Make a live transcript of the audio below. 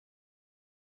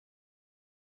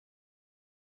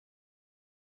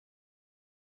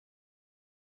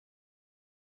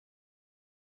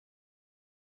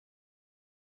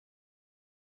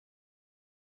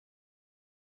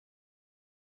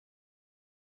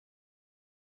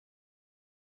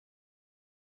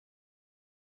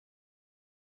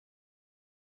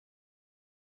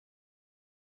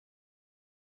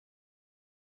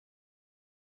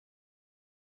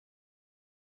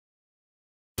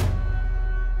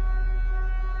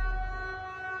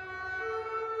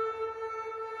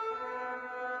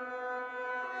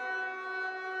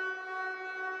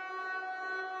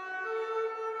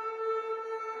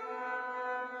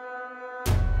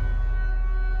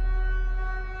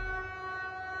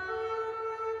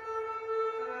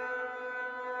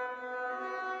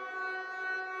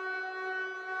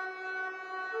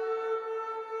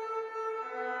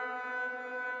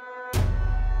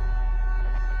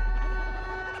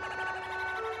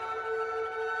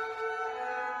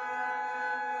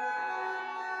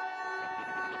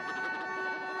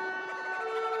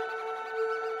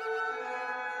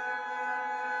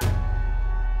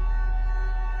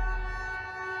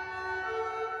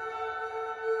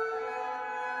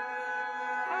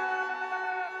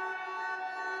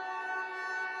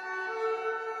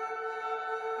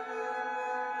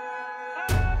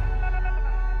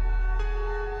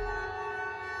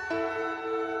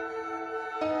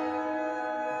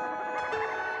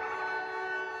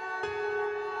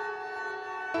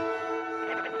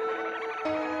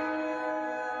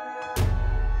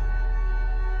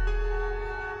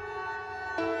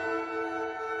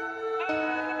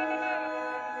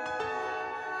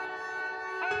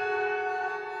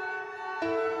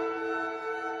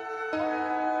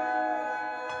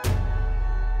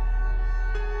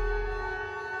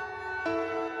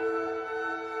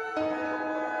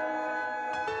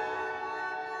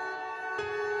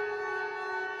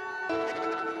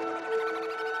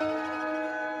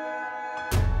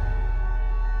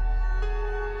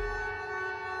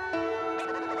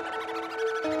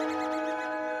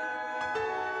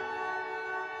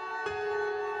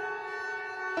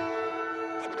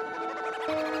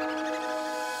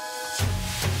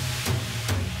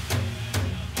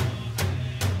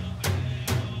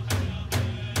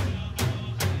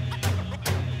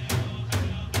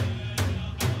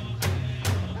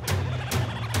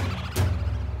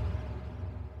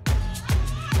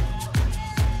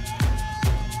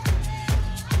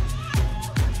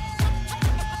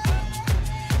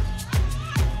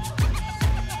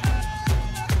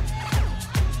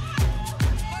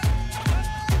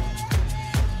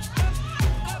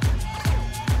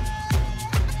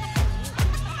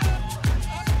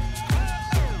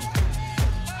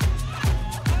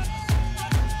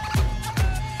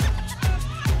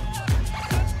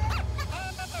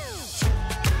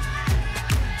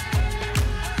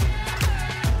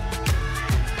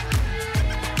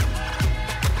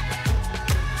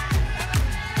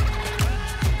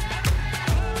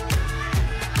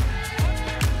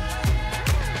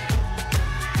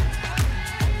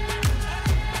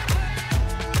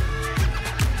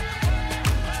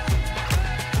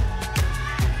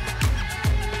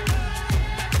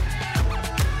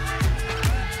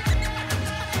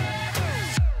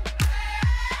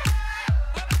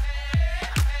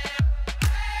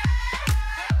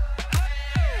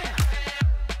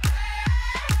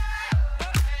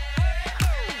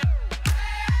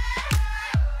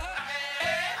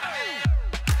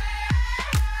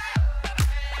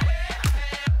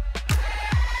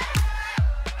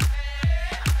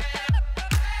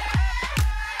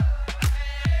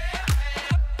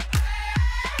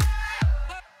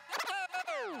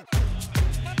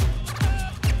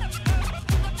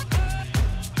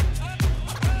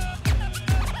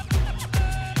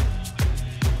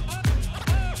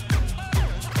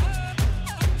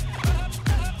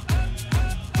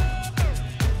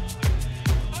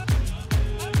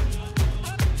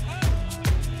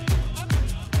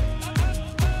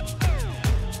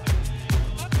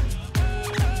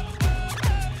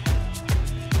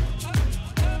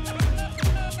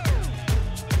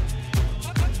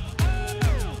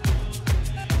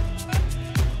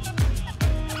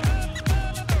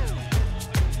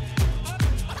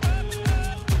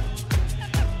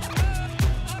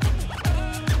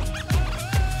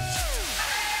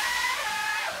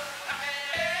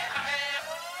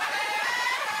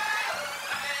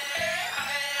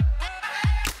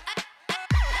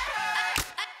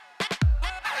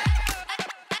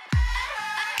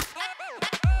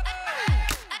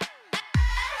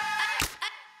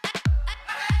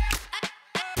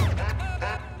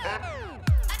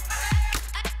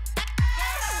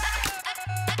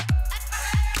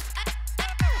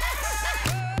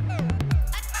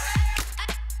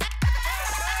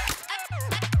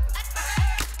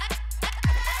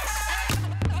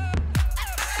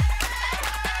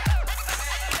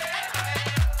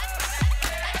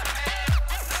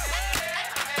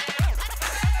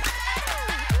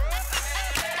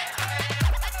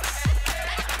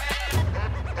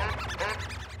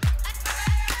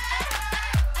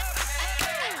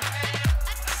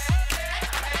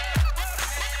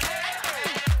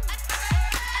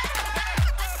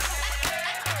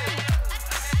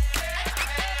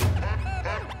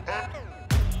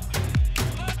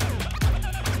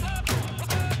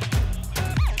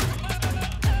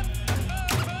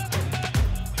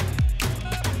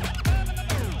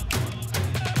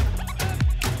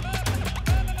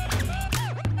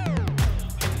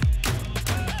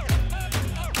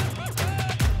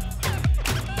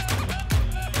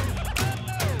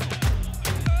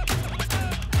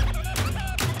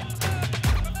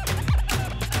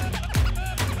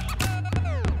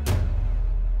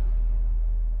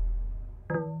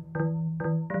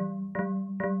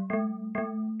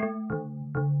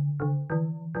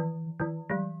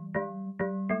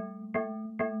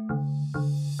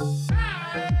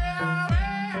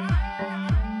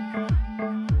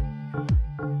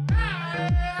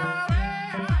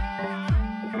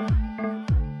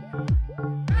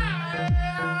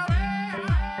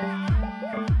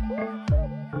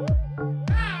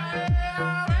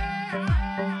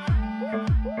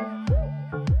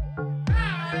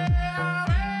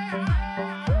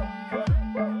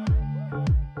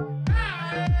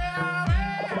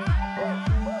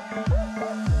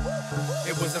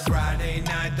was a Friday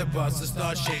night, the buses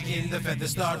start shaking, the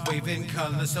feathers start waving,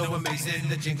 colors so amazing,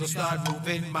 the jingles start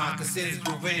moving, moccasins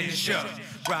grooving, Shub,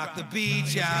 rock the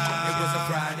beach, yeah. It was a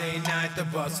Friday night, the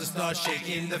buses start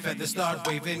shaking, the feathers start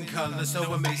waving, colors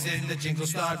so amazing, the jingles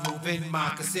start moving,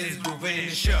 moccasins grooving,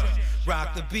 Shub,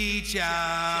 rock the beach,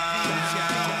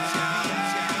 yeah.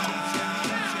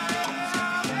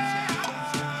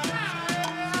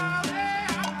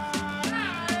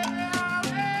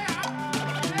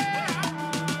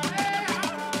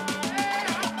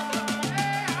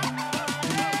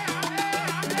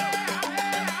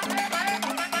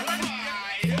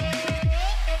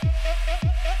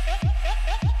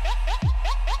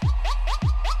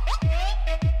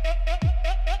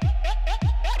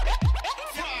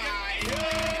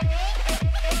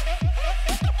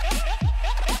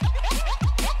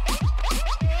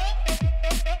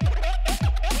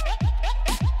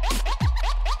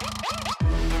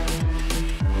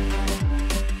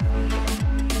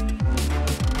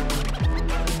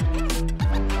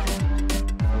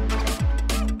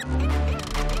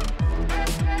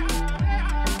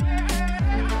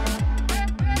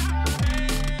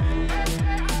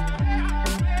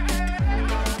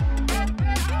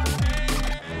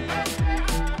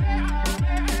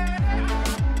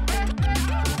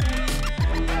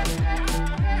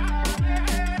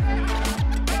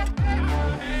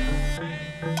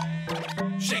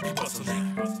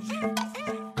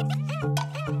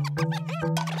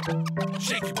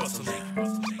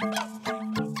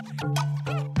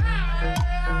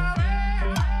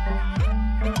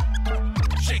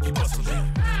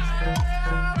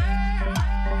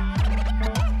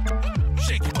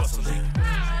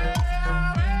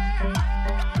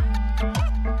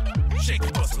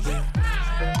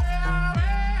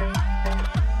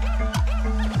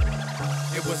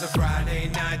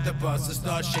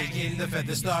 The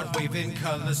feathers start waving,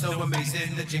 colors so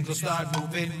amazing, the jingles start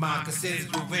moving, moccasins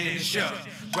grooving, Shub,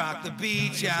 rock the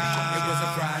beach, yeah. It was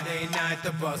a Friday night,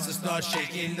 the buses start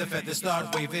shaking, the feathers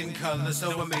start waving, colors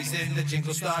so amazing, the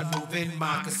jingles start moving,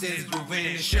 moccasins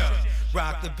grooving, Shub,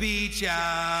 rock the beach,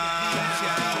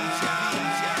 yeah.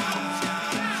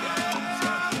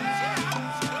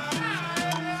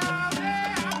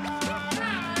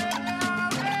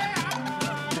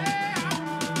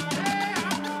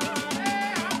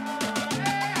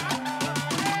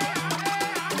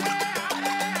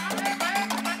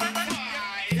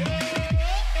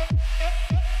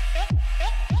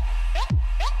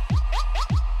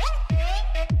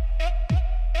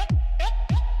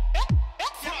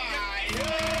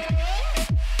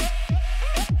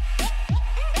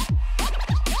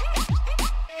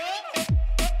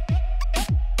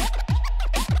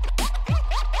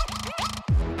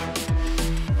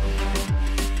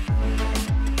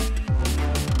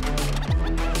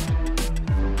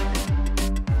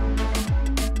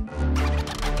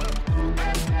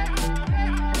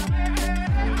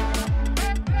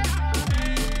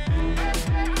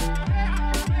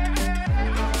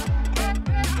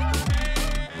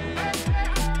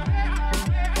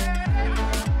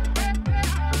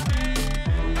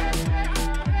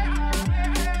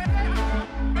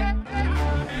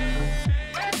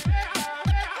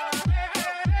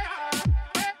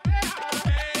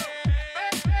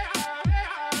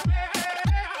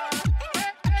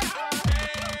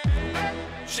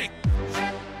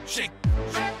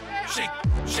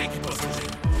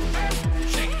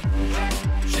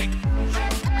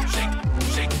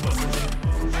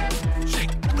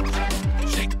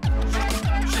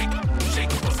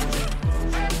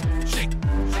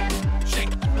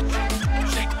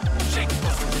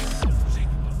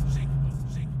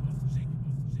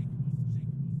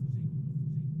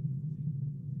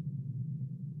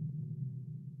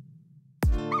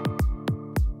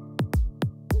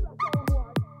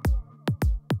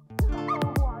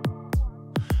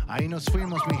 Ahí nos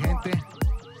fuimos, mi gente.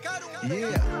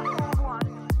 Yeah.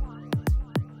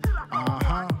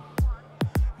 Ajá.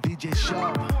 DJ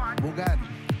Shub, Boogát.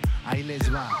 Ahí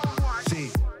les va. Sí.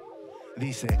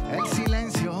 Dice, el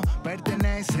silencio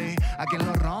pertenece a quien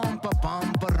lo rompa,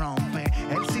 pompa, rompe.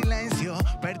 El silencio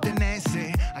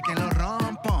pertenece a quien lo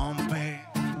rompa, pompe.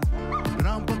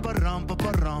 Rompo, por rompo,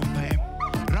 por rompe.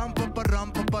 Rompo, por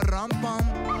rompo, por rompom.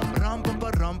 Rompo,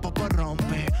 por rompo, por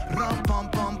rompe. Rompom,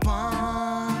 pom,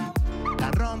 pom.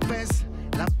 La rompes,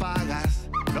 la pagas.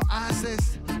 Lo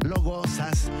haces, lo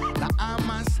gozas. La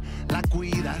amas, la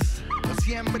cuidas. Lo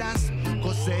siembras,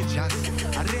 cosechas.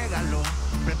 Arriégalo,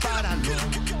 prepáralo,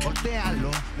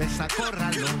 voltealo,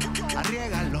 desacórralo,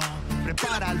 arriégalo,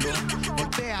 prepáralo,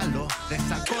 voltealo,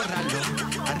 desacórralo,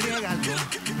 arriégalo,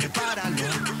 prepáralo,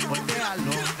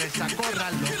 voltealo,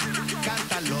 desacórralo,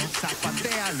 cántalo,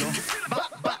 zapatealo, va,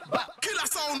 va, va. Killa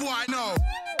Soundboy, no.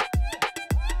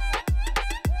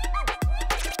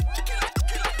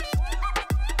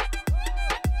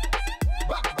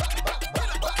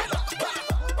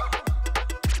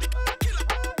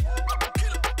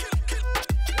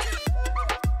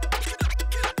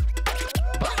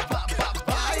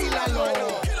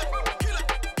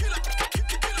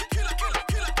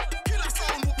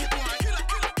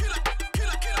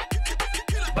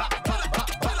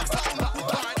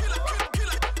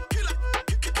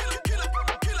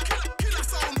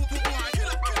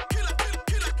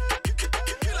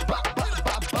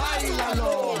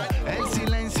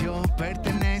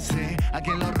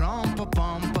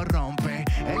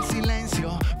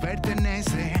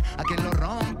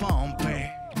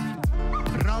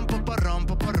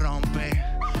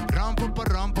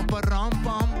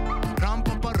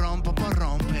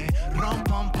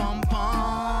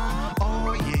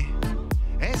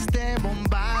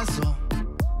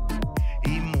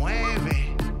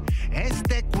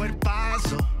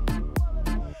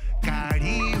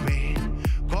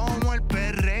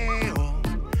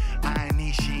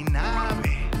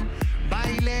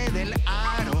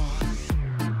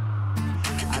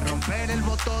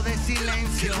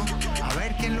 A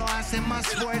ver quién lo hace más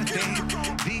fuerte.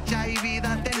 Dicha y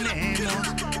vida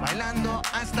tenemos, bailando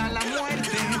hasta la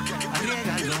muerte.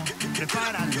 Arriégalo,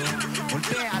 prepáralo,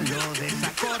 voltealo,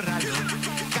 desacórralo,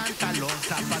 cántalo,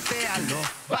 zapatealo.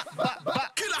 Va, va,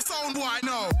 va. Killa Soundboy,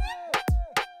 no.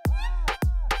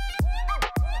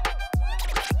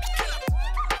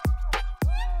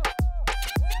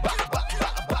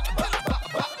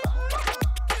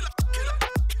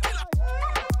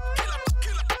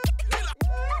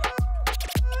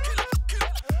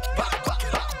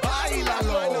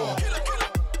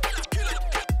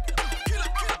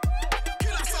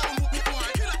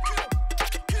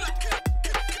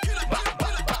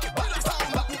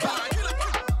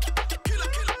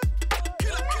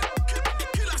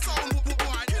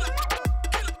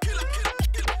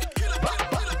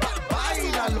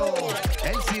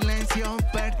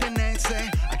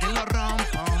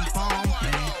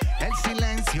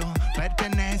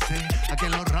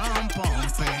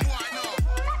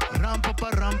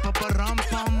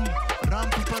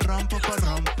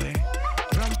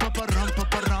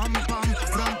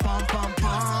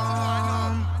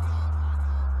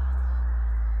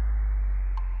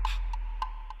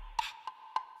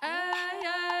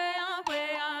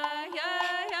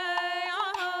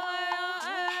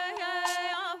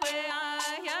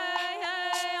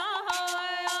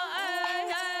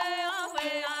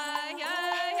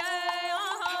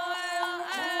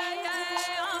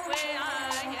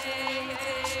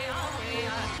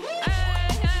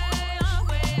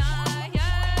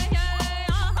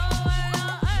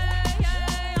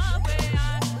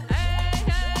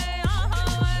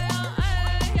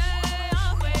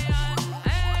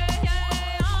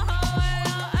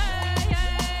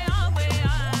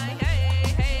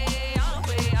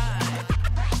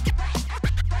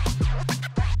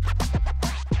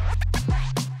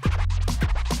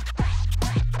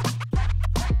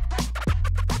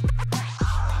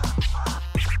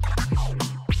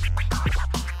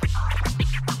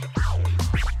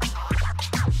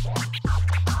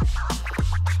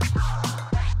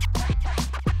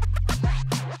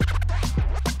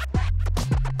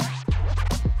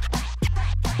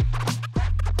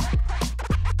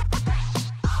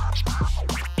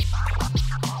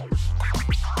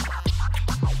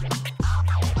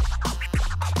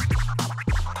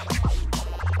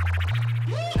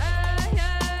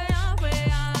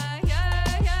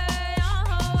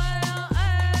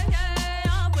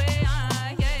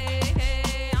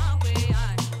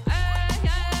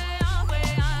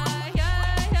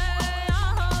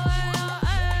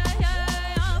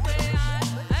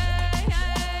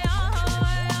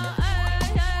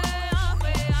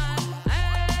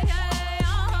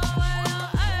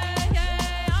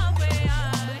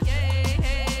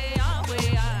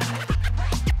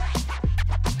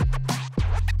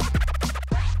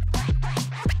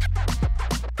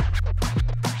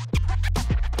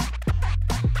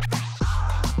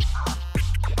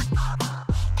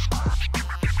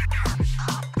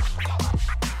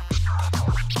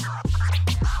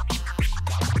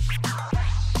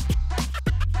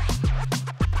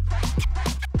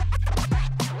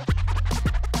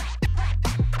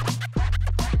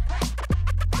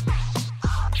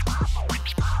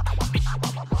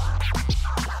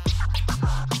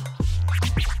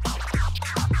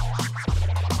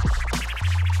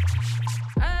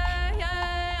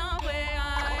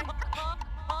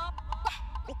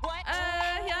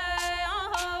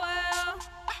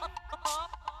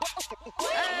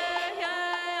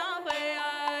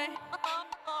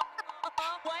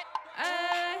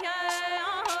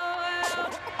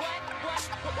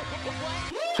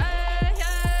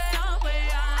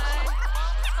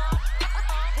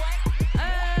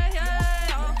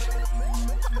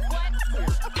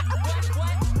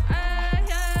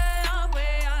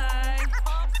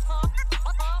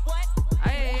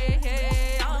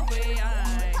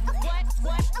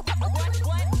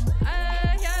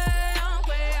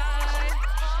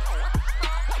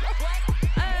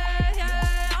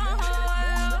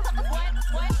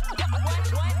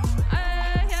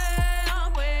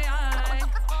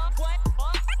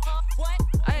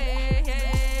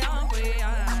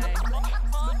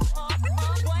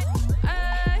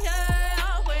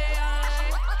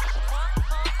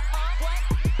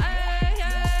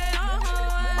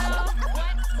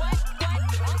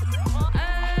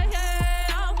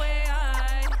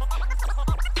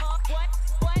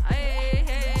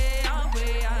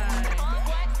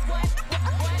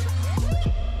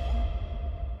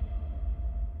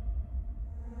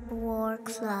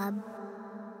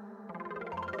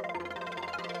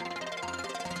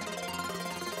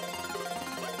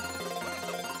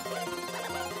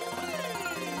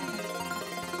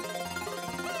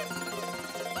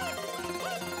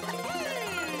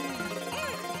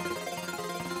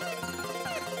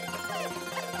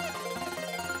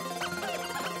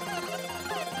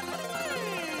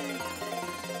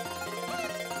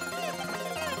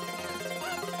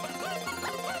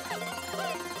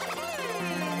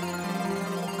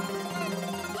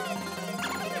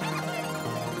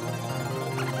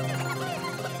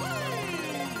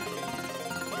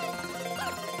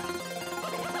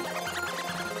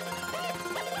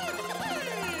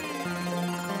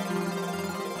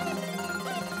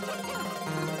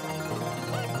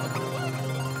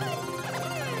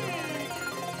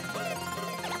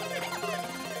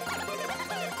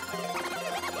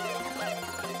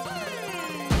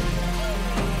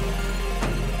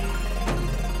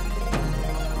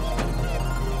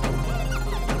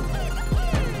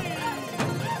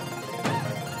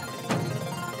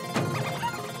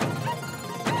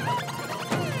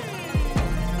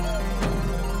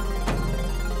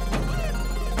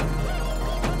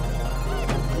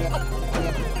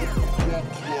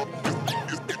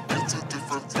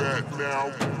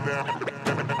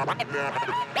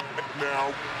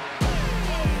 now.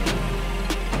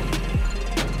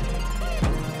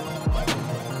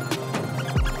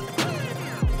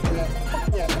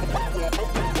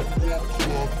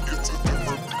 It's a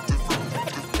different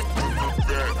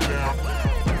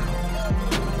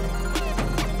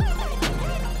bad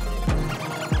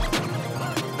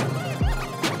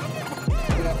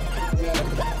now.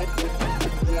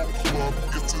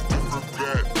 It's a different bad now. It's a different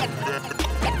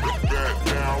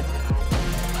bad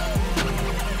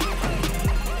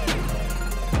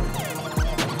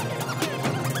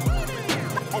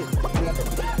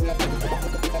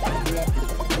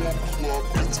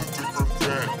It's a different bad now.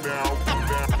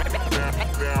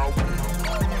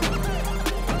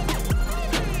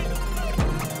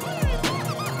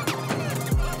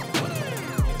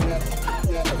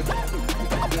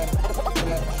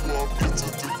 It's a different bad now. It's a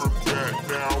different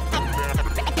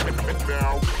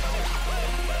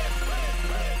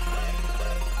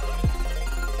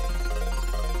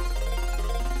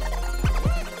bad now.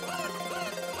 It's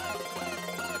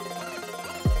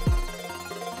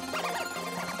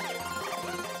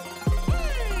a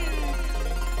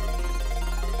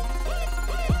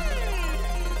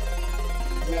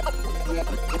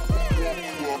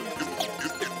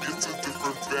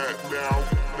different bad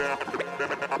now. It's a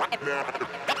different bad now. It's a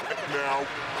different bad now.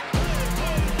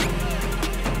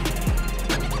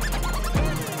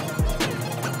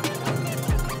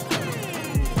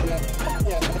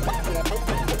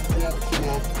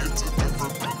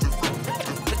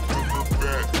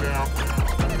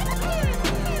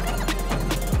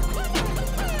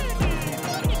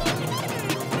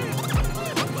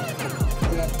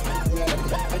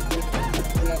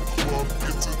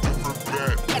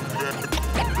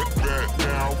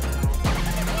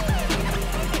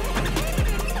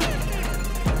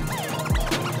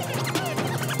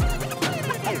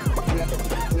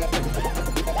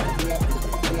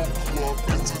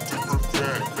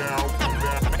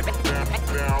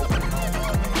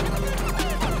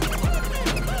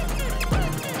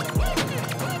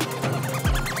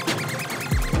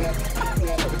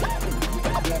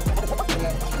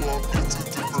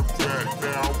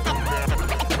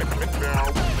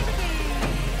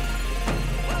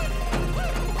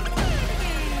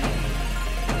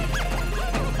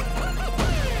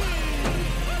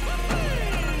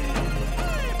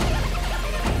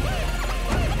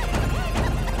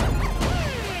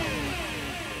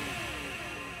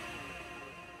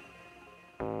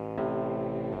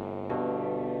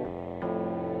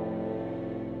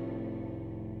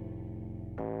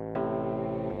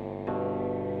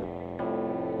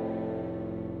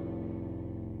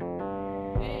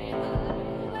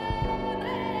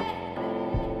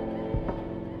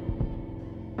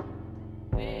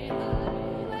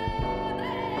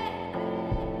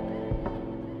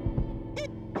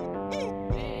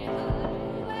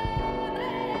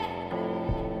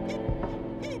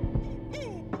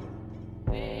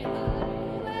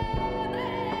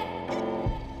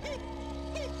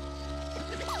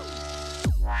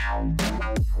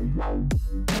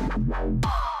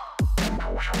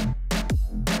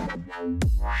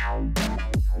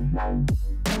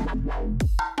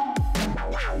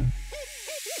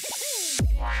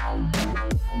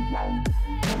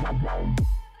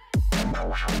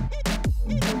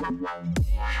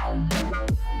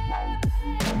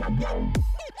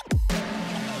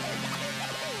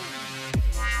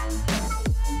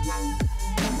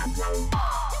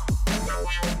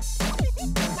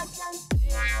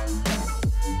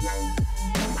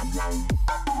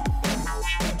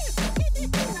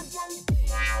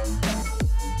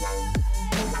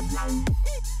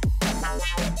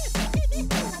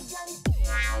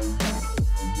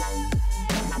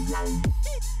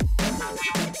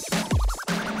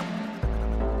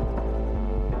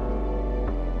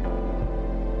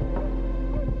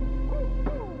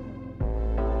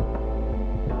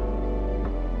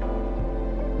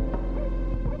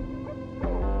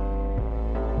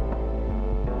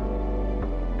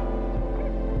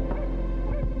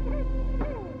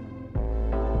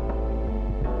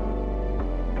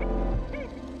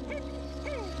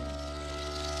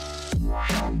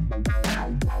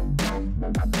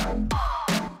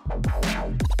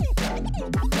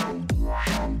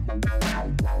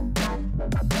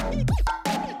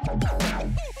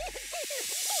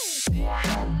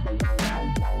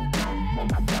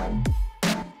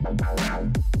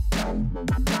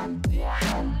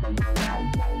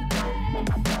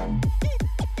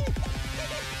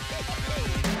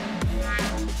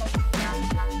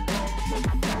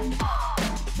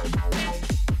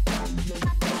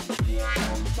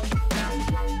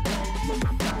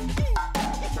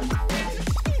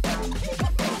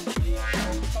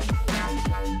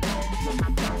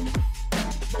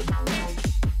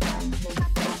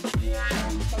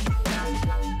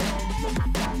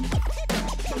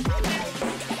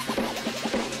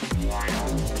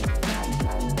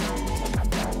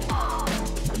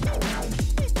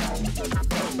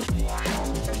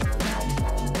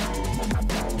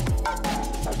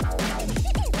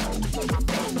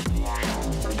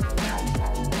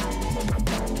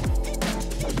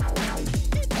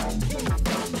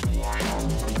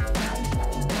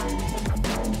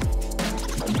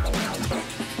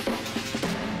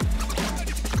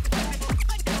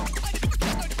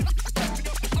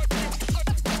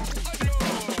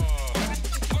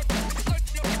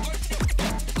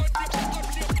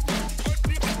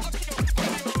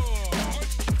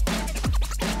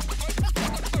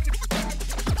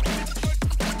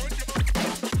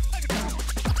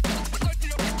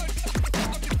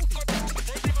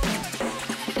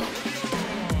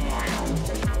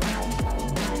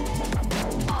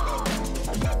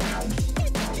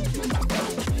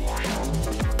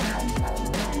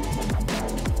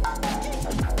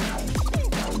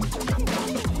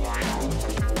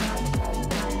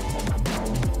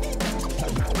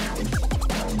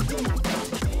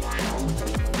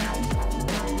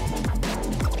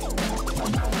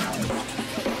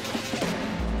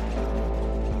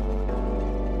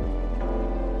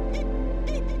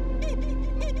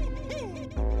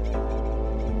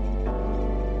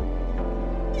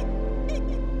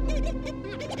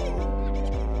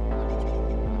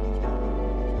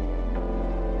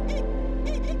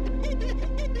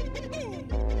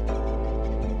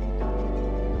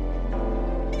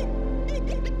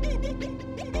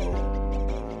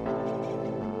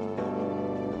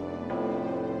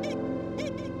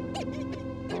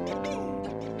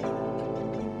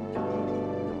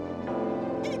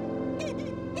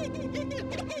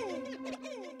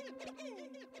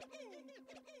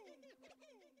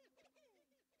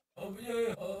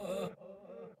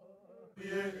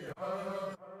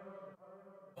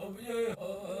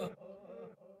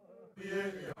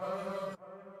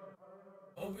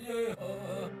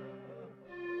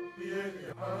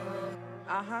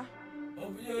 Uh-huh.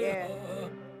 Yeah.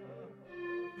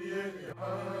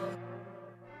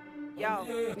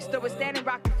 Yo, we still was standing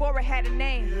rock before it had a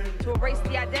name. To erase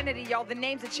the identity, y'all, the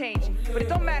names have changed. But it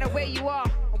don't matter where you are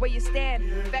or where you stand.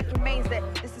 The fact remains that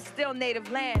this is still native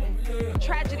land.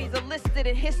 Tragedies are listed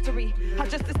in history. How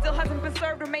justice still hasn't been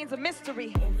served remains a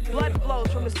mystery. Blood flows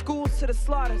from the schools to the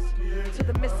slaughters, to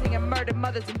the missing and murdered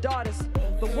mothers and daughters.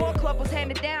 The war club was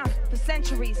handed down for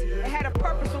centuries. It had a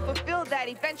purpose, will fulfill that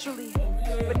eventually.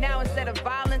 But now instead of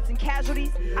violence and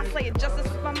casualties, I slay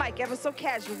injustice with my mic ever so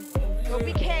casually. But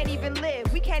we can't even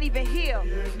live, we can't even heal.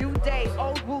 New day,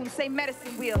 old wounds, same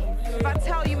medicine wheel. If I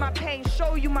tell you my pain,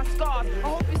 show you my scars, I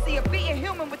hope you see a beating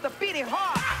human with a beating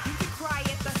heart. You can cry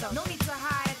at the soul, no need to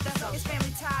hide at the soul. It's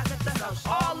family ties at the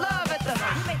soul. All love at the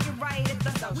We make it right at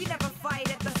the soul. We never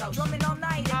fight at the soul. Drumming all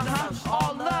night at the soul.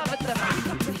 All love at the We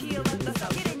come to heal at the soul.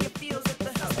 Get in your feels at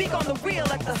the soul. Speak on the real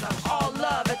at the all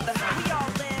love at the We all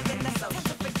live in the soul.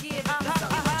 To forgive at the soul.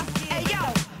 Hey yo,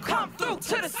 come through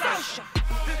to the social.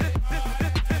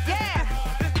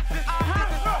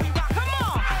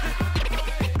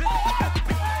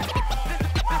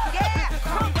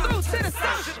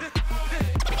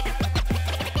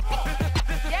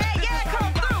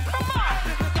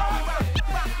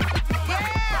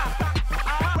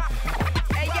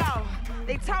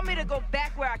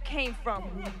 Came from.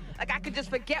 Like I could just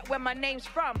forget where my name's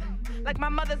from. Like my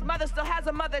mother's mother still has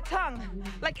a mother tongue.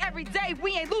 Like every day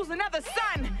we ain't lose another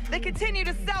son. They continue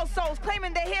to sell souls,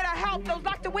 claiming they're here to help those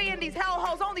locked away in these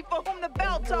hellholes, only for whom the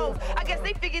bell tolls. I guess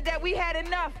they figured that we had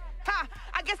enough. Ha!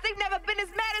 I guess they've never been as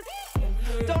mad as.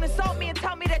 Don't insult me and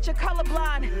tell me that you're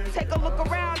colorblind. Take a look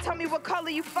around, tell me what color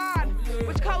you find.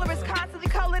 Which color is constantly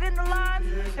colored in the lines,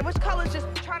 and which color's just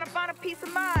trying to find a peace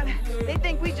of mind. They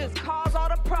think we just cause all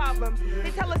the problems. They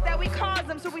tell us that we cause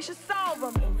them, so we should solve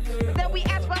them. But then we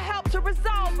ask for help to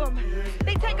resolve them.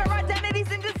 They take our identities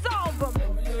and dissolve them.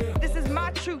 This is my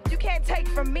truth, you can't take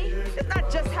from me. It's not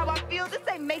just how I feel, this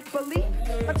ain't make-believe.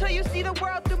 Until you see the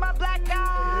world through my black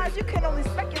eyes, you can only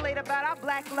speculate about our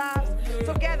black lives.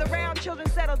 So gather round, children,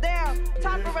 settle down.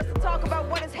 Time for us to talk about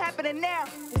what is happening now.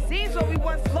 It seems what we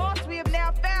once lost, we have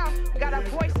now found. We got our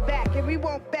voice back and we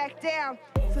won't back down.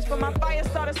 Since for my fire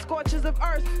started scorches of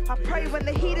earth, I pray when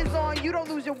the heat is on, you don't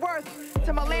lose your worth.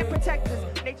 To my land protectors,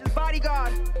 nature's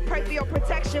bodyguard, pray for your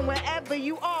protection wherever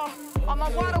you are. All my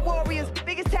water warriors,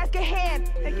 biggest task at hand.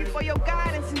 Thank you for your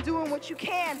guidance and doing what you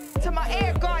can. To my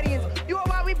air guardians, you are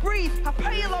why we breathe. I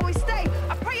pray you'll always stay.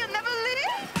 I pray you'll never leave.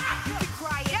 You can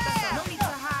cry at the soul, no need to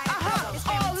hide. It's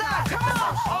all love, come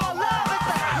on, all love at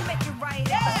the. We make it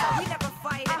right at the soul. We never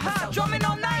fight at the soul. Drumming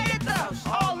all night at the.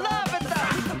 All love at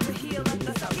the. We come to heal at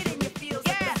the soul. Get in your feels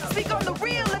at the soul. Speak on the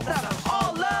real at the.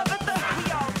 All love at the.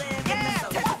 We all live in the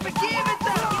soul. Take a forgive at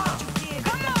the.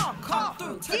 Come on, come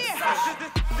through to the soul.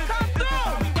 Come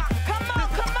through. Come on,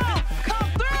 come on, come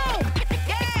through.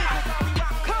 Yeah,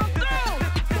 come through.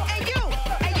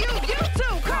 And you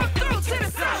too, come through to the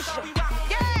social.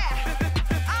 Yeah,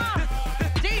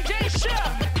 DJ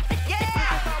Shub.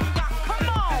 Yeah, come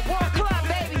on, World Club,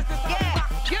 baby. Yeah,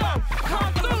 yo,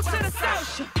 come through to the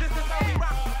social.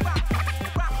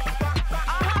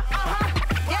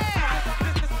 Yeah.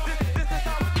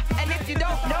 And if you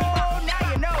don't know, now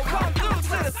you know. Come through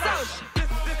to the social.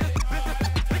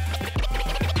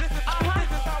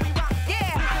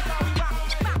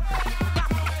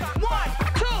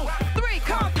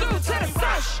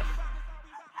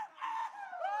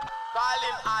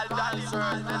 Calling all dancers,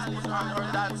 let's put on our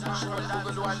dancing shoes.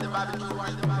 Google one, the barbecue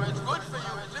one, it's good for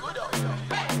you, it's good up.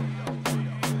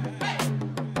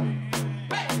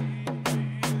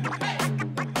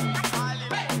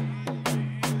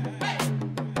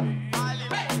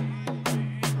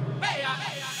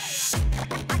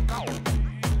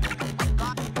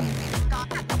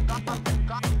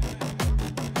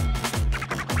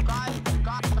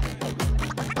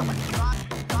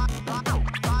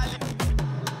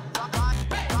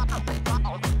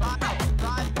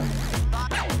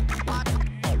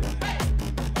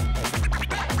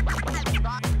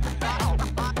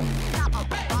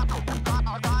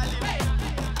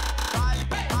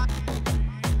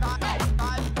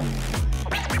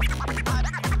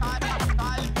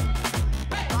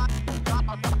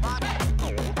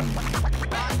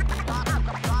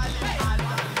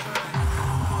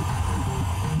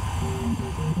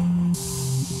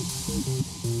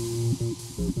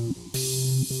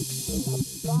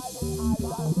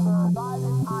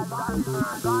 Don't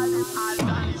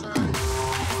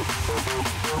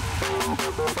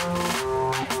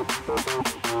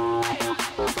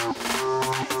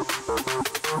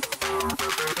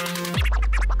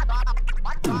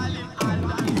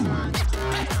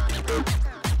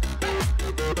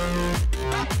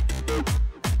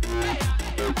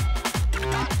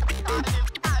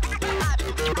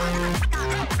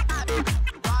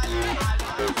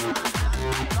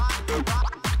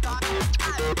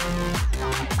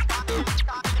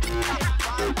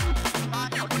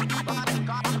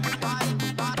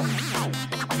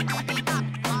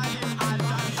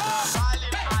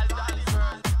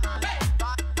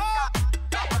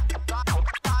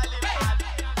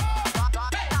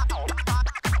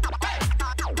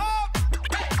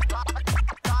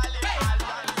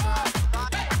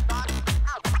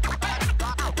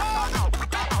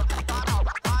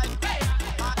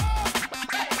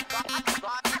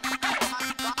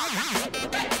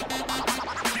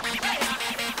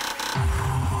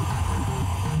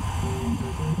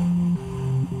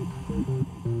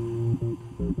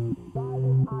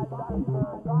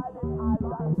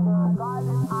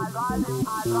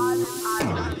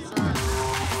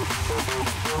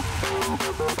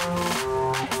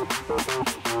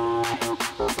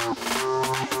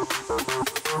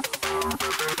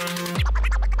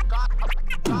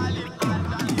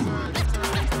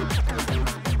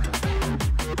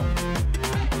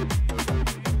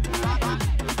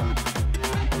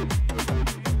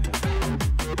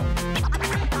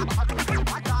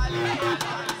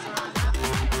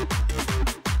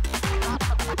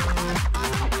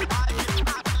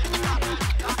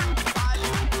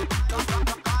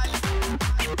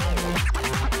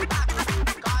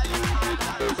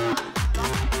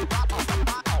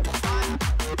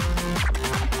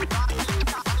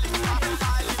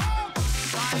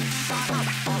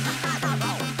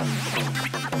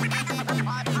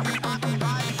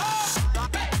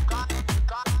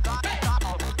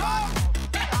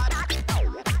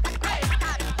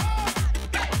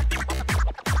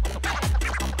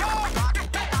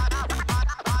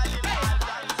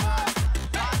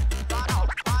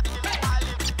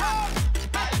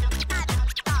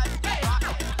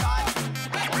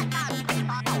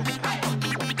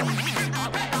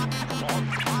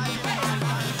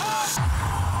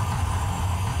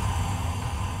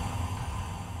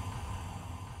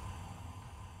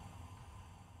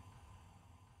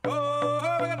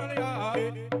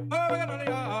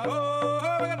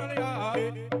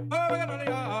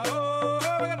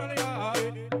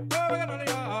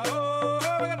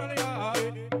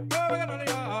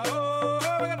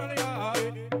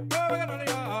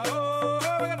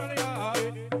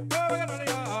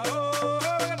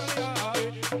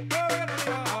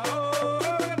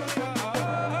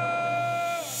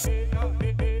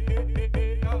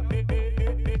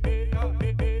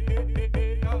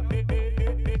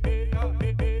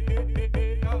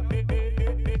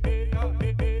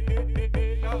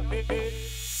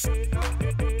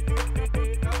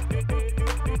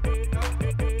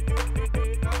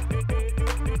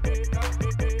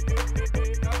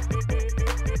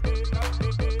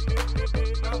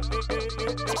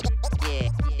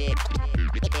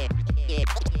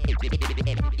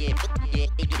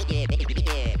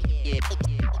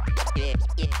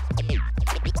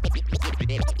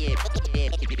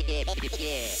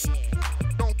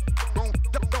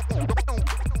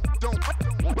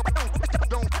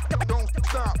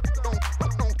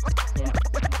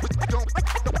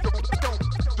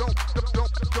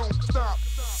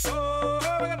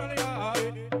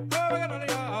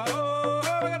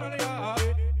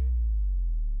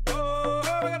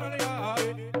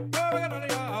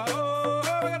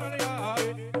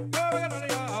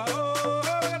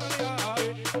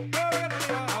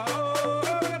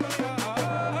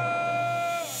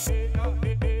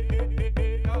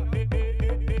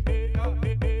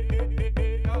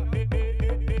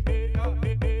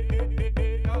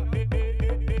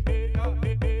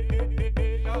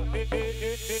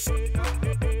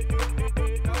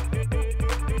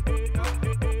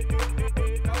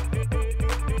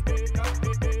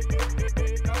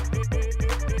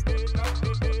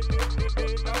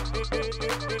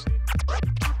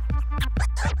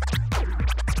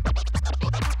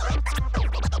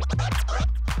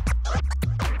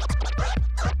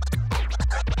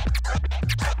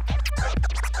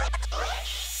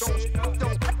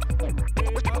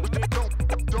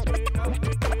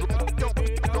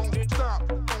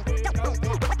stop.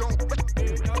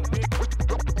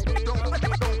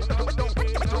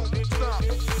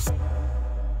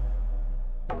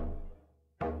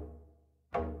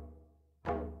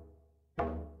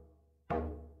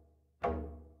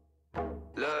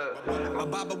 My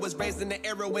baba was raised in the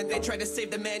era when they tried to save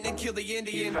the man and kill the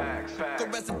Indian. The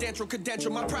residential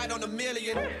credential, my pride on a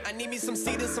million. I need me some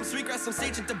cedar, some sweetgrass, some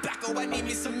sage and tobacco. I need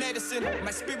me some medicine.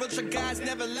 My spiritual guides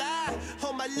never lie.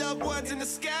 All my loved ones in the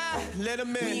sky, let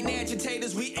them in. We ain't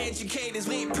agitators, we educators.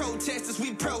 We ain't protesters,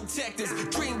 we protectors.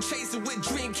 Dream chasers with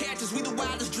dream catchers. We the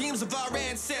wildest dreams of our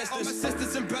ancestors. All my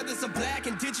sisters and brothers are black,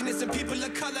 indigenous, and people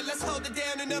of color. Let's hold it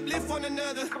down and uplift one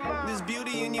another. There's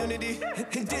beauty in unity.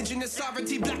 Indigenous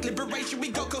sovereignty, black liberation. We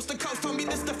go coast to coast. Homie,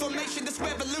 this the formation. This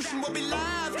revolution will be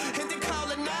live and then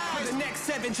colonized for the next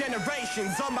 7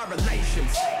 generations. All my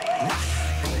relations.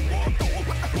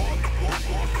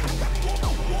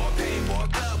 More pain, more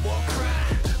blood, more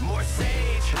cry, more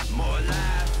sage, more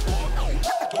life.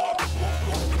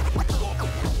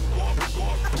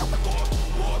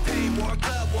 More pain, more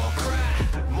blood, more cry,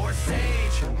 more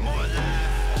sage, more life.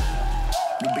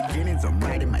 New beginnings, I'm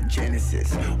writing my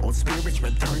genesis. Old spirits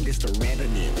return, this the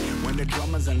revenant. When the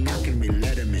drummers are knocking me,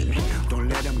 let them in. Don't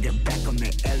let them get back on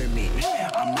their element.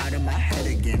 I'm out of my head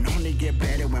again, only get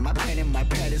better when my pen and my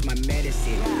pad is my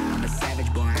medicine. I'm a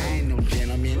savage boy, I ain't no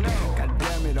gentleman. God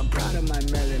damn it, I'm proud of my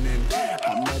melanin.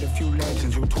 I met a few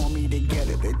legends who told me to get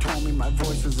it. They told me my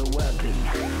voice is a weapon.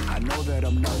 I know that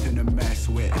I'm nothing to mess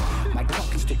with. My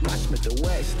talking stick, my Smith &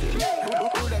 Weston.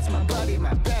 Ooh, that's my buddy,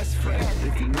 my best friend.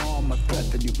 If you know I'm a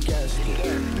threat, then you guessed it.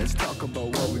 Let's talk about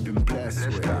what we've been blessed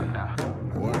with.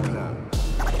 War Club.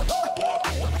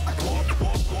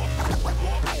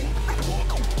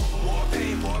 More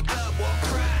pain, more blood, more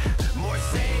cry, more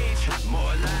sage,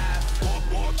 more life.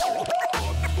 More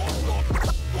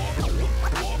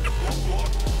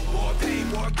pain,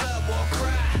 more blood, more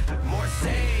cry, more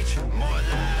sage, more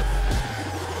life.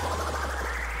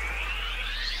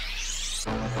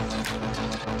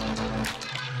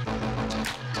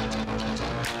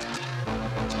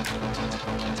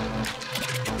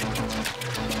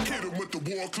 Hit him with the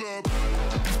War Club.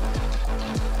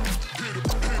 Hit him,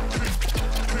 hit him,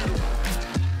 hit him.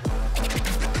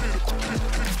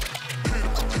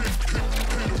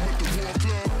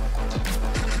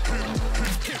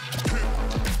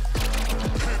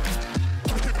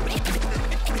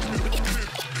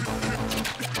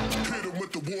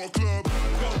 War Club.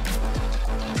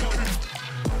 Go, go,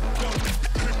 go,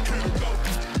 hit him, go,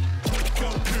 go, hit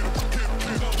him, hit him,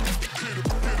 go, hit him,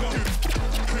 hit him,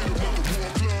 hit him with the War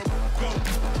Club. Go,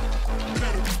 hit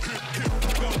him, hit, go, hit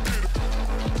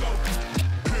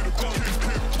him, go,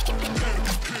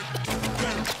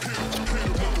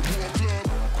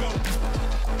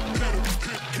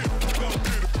 hit him, go, hit, hit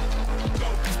him with the War Club. Go, hit him, hit,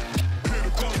 go, hit him, go, hit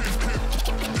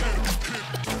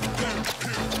him, go,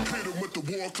 hit him with the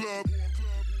War Club.